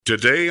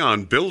Today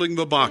on Building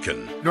the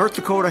Bakken. North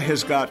Dakota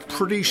has got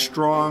pretty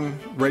strong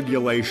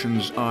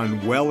regulations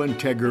on well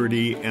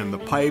integrity and the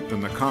pipe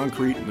and the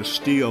concrete and the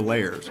steel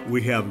layers.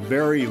 We have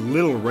very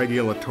little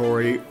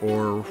regulatory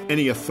or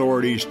any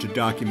authorities to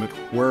document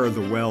where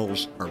the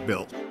wells are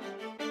built.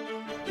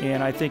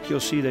 And I think you'll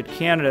see that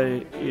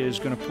Canada is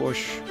going to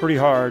push pretty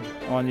hard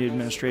on the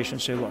administration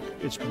and say, look,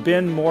 it's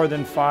been more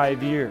than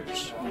 5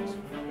 years.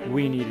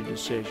 We need a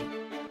decision.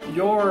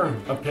 Your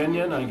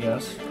opinion, I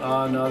guess,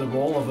 on the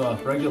role of a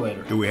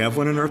regulator. Do we have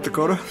one in North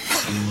Dakota?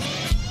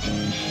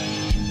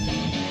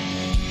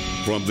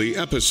 From the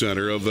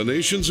epicenter of the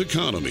nation's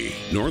economy,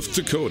 North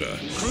Dakota.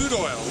 Crude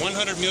oil,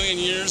 100 million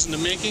years in the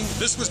making.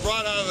 This was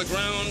brought out of the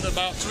ground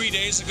about 3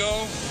 days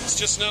ago. It's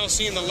just now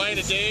seeing the light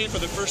of day for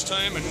the first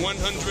time in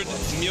 100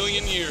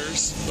 million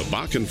years. The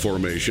Bakken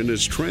Formation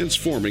is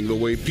transforming the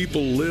way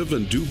people live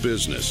and do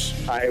business.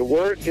 I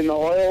work in the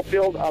oil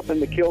field up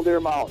in the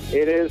Killdeer Mountain.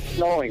 It is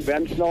snowing.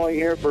 Been snowing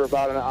here for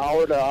about an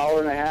hour to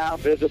hour and a half.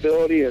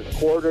 Visibility is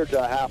quarter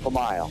to half a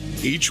mile.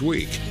 Each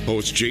week,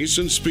 host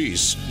Jason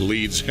Speece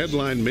leads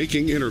headline-making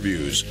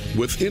interviews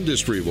with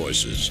industry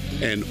voices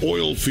and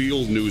oil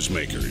field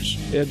newsmakers.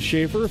 Ed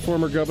Schaefer,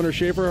 former Governor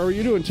Schaefer, how are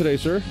you doing today,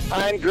 sir?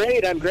 I'm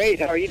great.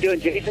 How are you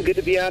doing, Jason? Good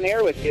to be on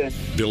air with you.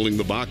 Building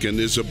the Bakken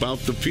is about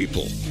the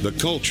people, the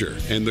culture,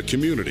 and the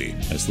community.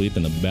 I sleep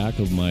in the back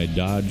of my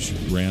Dodge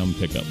Ram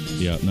pickup.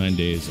 9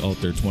 days, out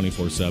there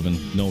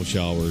 24/7, no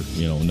shower,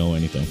 no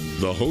anything.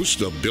 The host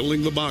of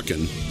Building the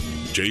Bakken,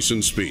 Jason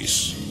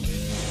Speece.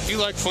 If you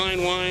like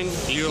fine wine,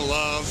 you'll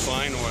love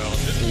fine oil.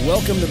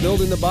 Welcome to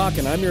Building the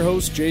Bakken. I'm your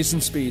host,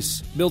 Jason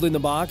Speece. Building the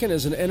Bakken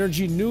is an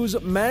energy news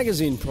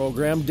magazine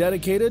program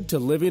dedicated to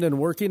living and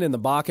working in the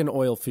Bakken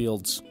oil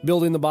fields.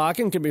 Building the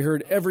Bakken can be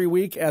heard every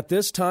week at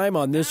this time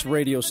on this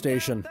radio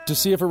station. To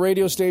see if a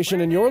radio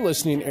station in your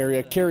listening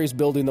area carries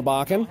Building the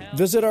Bakken,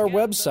 visit our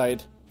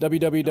website,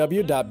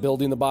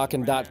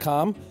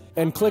 www.buildingthebakken.com,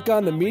 and click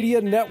on the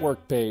Media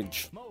Network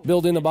page.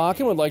 Building the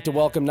Bakken would like to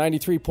welcome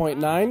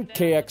 93.9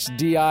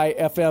 KXDI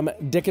FM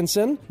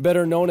Dickinson,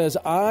 better known as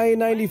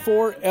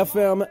I-94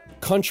 FM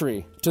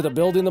Country, to the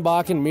Building the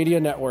Bakken Media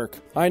Network.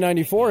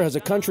 I-94 has a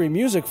country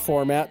music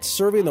format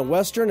serving the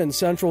western and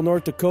central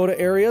North Dakota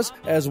areas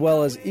as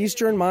well as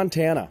eastern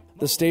Montana.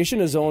 The station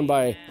is owned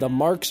by the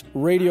Marks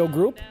Radio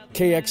Group.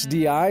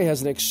 KXDI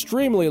has an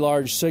extremely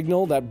large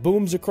signal that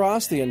booms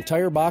across the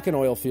entire Bakken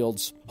oil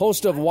fields.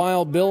 Host of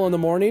Wild Bill in the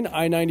Morning,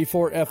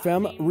 I-94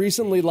 FM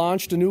recently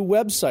launched a new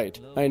website.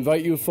 I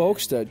invite you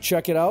folks to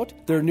check it out.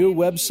 Their new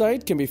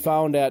website can be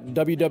found at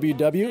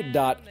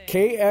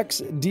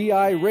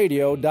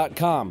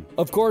www.kxdiradio.com.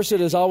 Of course,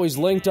 it is always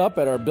linked up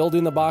at our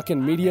Building the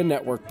Bakken Media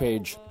Network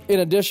page.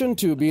 In addition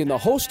to being the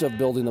host of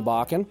Building the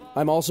Bakken,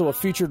 I'm also a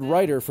featured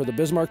writer for the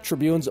Bismarck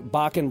Tribune's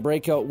Bakken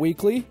Breakout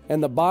Weekly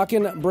and the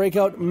Bakken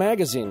Breakout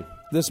Magazine.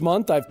 This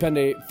month, I've penned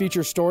a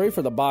feature story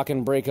for the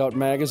Bakken Breakout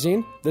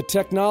Magazine, The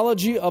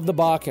Technology of the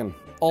Bakken.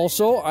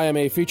 Also, I am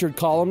a featured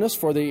columnist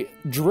for the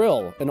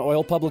Drill, an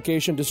oil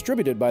publication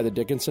distributed by the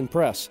Dickinson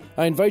Press.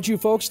 I invite you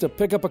folks to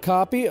pick up a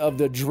copy of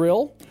the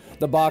Drill,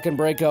 the Bakken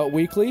Breakout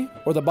Weekly,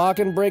 or the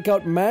Bakken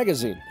Breakout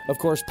Magazine. Of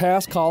course,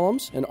 past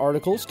columns and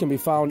articles can be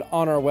found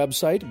on our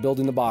website,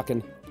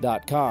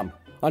 buildingthebakken.com.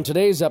 On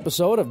today's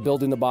episode of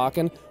Building the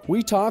Bakken,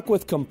 we talk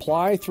with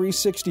Comply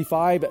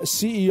 365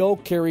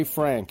 CEO Carrie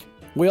Frank.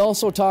 We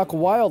also talk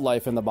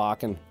wildlife in the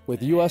Bakken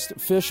with U.S.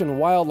 Fish and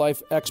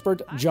Wildlife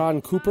expert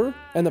John Cooper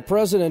and the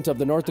president of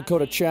the North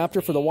Dakota chapter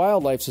for the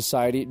Wildlife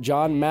Society,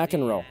 John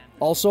McEnroe.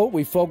 Also,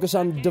 we focus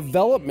on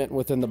development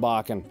within the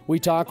Bakken. We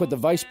talk with the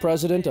vice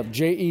president of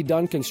J.E.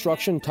 Dunn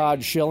Construction,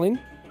 Todd Schilling,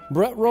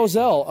 Brett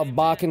Roselle of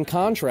Bakken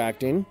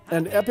Contracting,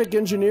 and Epic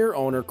Engineer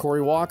owner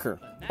Corey Walker.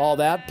 All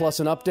that plus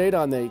an update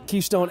on the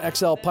Keystone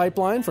XL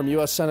pipeline from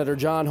U.S. Senator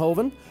John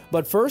Hoeven.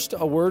 But first,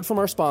 a word from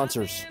our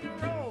sponsors.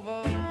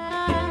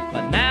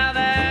 But now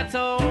that's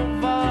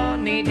over,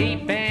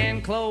 knee-deep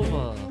in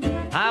clover,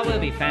 I will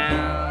be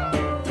found.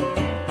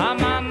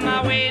 I'm on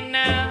my way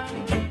now,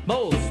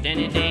 most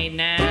any day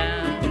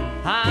now,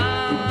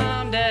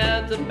 I'm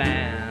Delta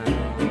bound.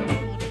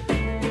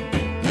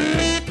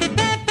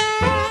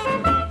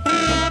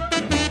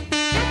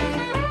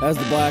 As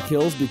the Black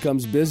Hills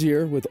becomes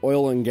busier with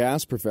oil and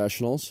gas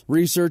professionals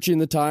researching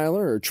the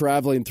Tyler or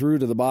traveling through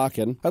to the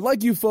Bakken, I'd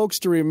like you folks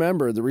to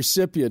remember the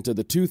recipient of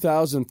the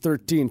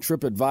 2013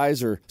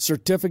 TripAdvisor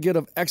Certificate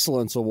of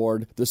Excellence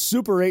Award, the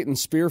Super 8 in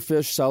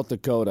Spearfish, South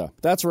Dakota.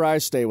 That's where I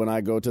stay when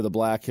I go to the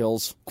Black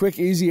Hills. Quick,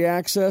 easy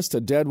access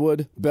to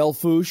Deadwood, Belle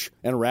Fourche,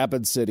 and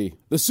Rapid City.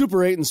 The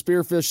Super 8 in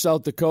Spearfish,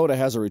 South Dakota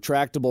has a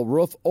retractable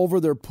roof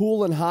over their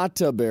pool and hot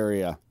tub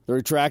area. The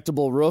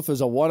retractable roof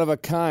is a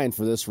one-of-a-kind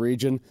for this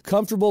region.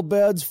 Comfortable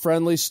beds,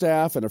 friendly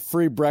staff, and a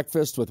free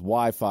breakfast with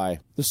Wi-Fi.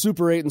 The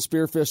Super 8 in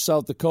Spearfish,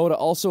 South Dakota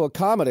also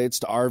accommodates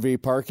to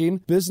RV parking,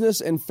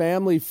 business and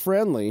family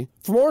friendly.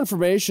 For more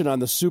information on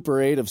the Super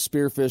 8 of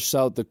Spearfish,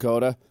 South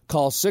Dakota,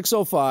 call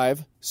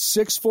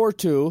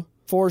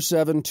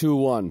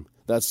 605-642-4721.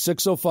 That's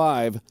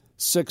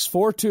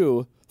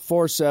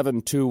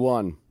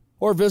 605-642-4721.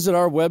 Or visit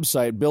our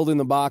website,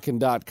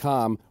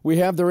 buildingthebakken.com. We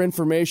have their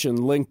information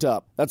linked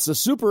up. That's the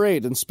Super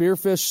 8 in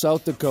Spearfish,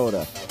 South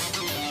Dakota.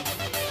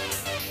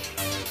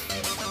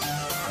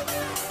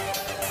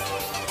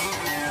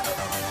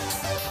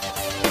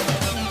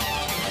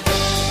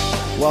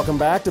 Welcome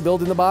back to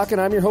Building the Bakken.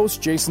 I'm your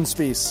host, Jason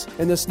Spiess.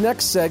 In this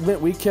next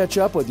segment, we catch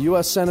up with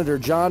U.S. Senator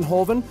John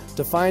Hoeven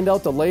to find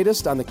out the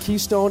latest on the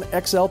Keystone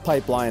XL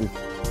pipeline.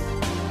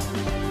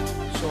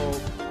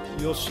 So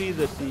you'll see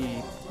that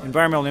the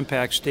environmental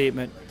impact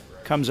statement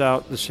comes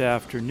out this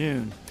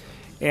afternoon.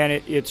 And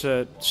it's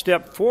a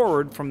step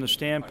forward from the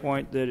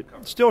standpoint that it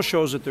still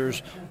shows that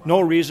there's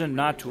no reason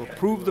not to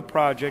approve the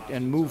project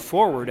and move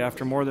forward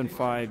after more than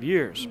 5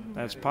 years.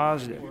 That's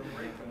positive.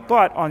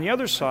 But on the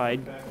other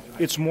side,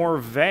 it's more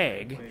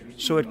vague,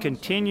 so it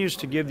continues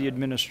to give the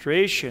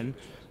administration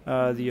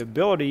the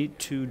ability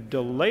to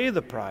delay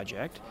the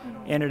project,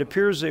 and it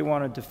appears they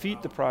want to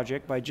defeat the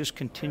project by just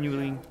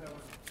continuing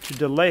to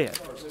delay it.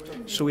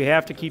 So we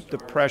have to keep the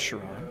pressure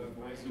on,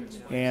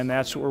 and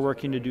that's what we're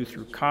working to do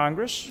through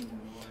Congress.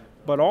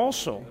 But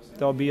also,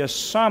 there'll be a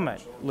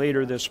summit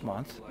later this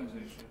month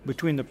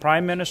between the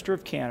Prime Minister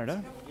of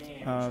Canada,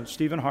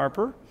 Stephen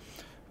Harper,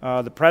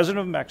 the President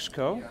of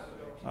Mexico,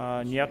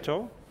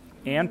 Nieto,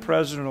 and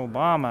President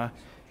Obama,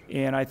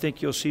 and I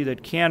think you'll see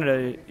that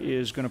Canada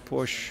is going to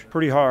push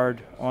pretty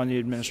hard on the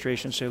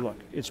administration and say, look,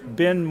 it's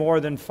been more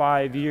than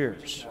 5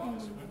 years.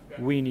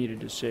 We need a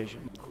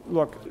decision.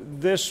 Look,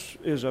 this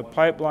is a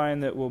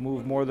pipeline that will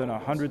move more than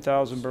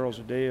 100,000 barrels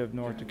a day of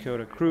North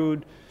Dakota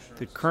crude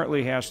that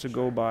currently has to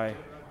go by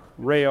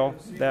rail.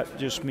 That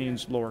just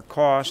means lower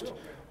cost.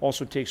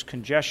 Also takes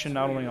congestion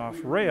not only off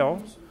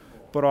rail,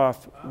 but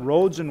off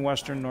roads in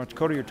western North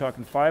Dakota. You're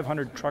talking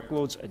 500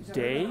 truckloads a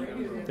day.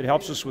 That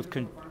helps us with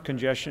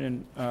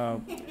congestion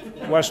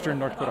in western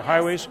North Dakota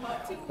highways.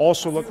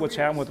 Also, look what's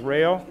happened with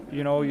rail.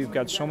 You know, you've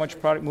got so much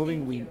product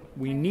moving.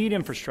 We need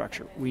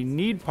infrastructure. We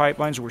need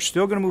pipelines. We're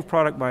still going to move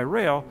product by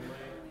rail,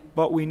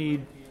 but we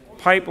need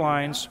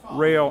pipelines,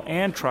 rail,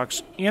 and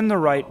trucks in the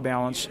right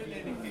balance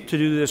to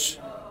do this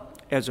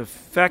as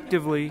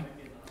effectively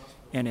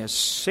and as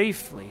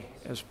safely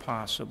as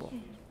possible.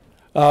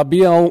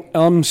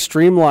 BLM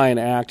Streamline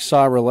Act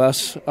saw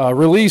a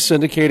release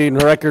indicating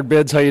record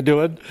bids. How you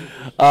doing?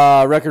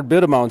 Record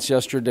bid amounts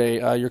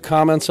yesterday. Your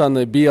comments on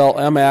the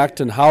BLM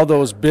Act and how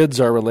those bids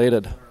are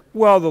related?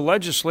 Well, the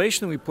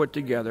legislation that we put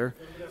together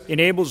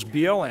enables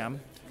BLM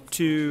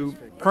to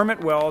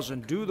permit wells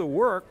and do the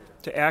work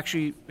to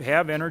actually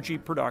have energy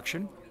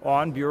production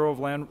on Bureau of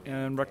Land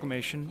and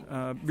Reclamation,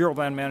 Bureau of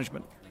Land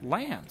Management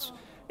lands,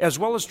 as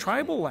well as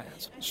tribal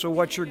lands. So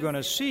what you're going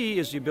to see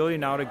is the ability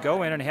now to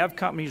go in and have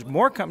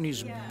more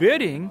companies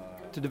bidding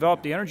to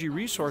develop the energy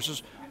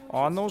resources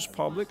on those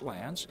public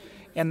lands,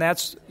 and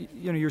that's,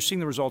 you're seeing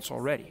the results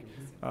already.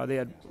 They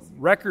had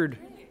record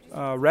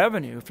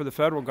revenue for the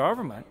federal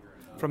government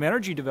from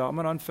energy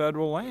development on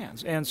federal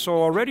lands, and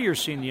so already you're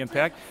seeing the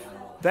impact.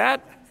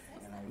 That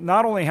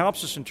not only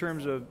helps us in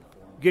terms of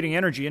getting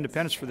energy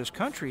independence for this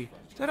country,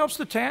 that helps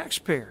the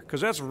taxpayer,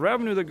 because that's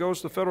revenue that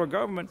goes to the federal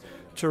government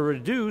to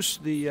reduce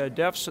the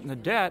deficit and the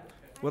debt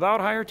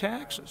without higher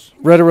taxes.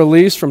 Read a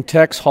release from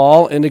Tex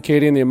Hall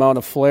indicating the amount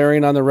of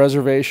flaring on the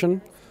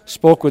reservation.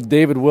 Spoke with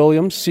David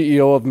Williams,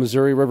 CEO of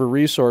Missouri River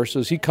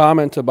Resources. He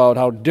commented about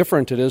how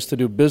different it is to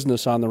do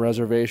business on the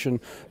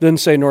reservation than,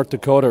 say, North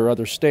Dakota or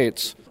other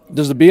states.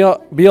 Does the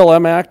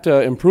BLM Act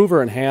improve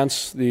or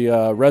enhance the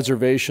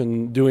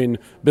reservation doing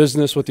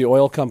business with the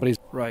oil companies?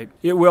 Right.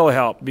 It will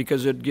help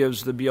because it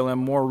gives the BLM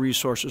more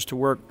resources to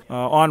work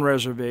on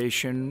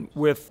reservation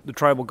with the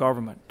tribal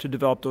government to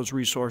develop those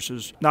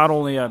resources, not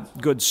only a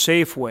good,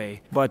 safe way,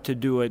 but to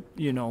do it,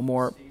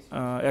 more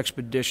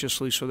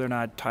expeditiously so they're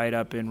not tied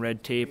up in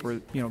red tape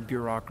or,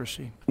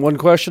 bureaucracy. One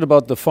question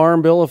about the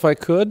Farm Bill, if I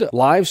could.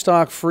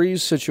 Livestock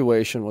freeze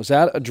situation, was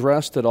that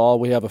addressed at all?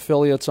 We have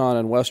affiliates on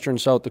in western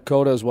South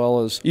Dakota as well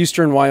as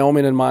eastern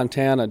Wyoming and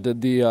Montana. Did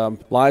the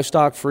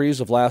livestock freeze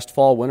of last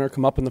fall, winter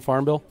come up in the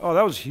Farm Bill? Oh,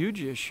 that was a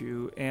huge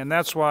issue, and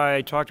that's why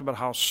I talked about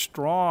how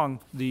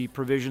strong the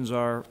provisions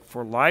are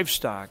for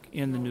livestock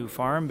in the new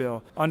Farm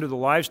Bill. Under the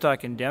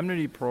Livestock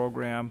Indemnity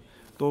Program,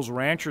 those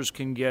ranchers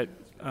can get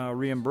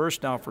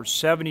reimbursed now for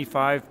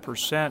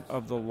 75%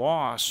 of the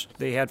loss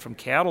they had from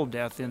cattle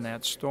death in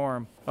that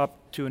storm,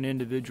 up to an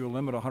individual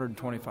limit of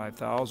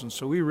 $125,000.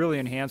 So we really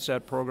enhanced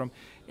that program,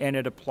 and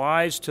it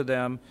applies to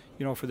them,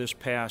 for this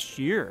past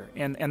year.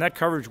 And that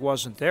coverage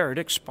wasn't there; it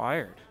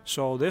expired.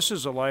 So this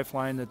is a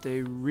lifeline that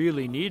they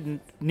really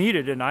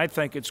needed, and I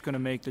think it's going to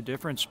make the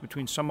difference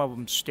between some of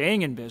them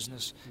staying in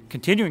business,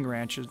 continuing to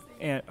ranch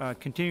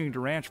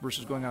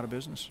versus going out of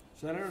business.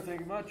 Senator,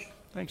 thank you much.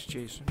 Thanks,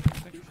 Jason.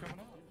 Thanks for coming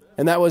on.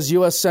 And that was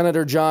U.S.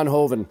 Senator John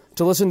Hoeven.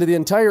 To listen to the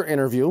entire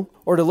interview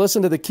or to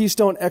listen to the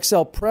Keystone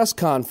XL press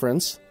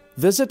conference,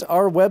 visit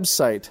our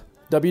website,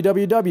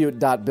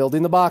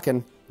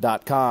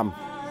 www.buildingthebakken.com.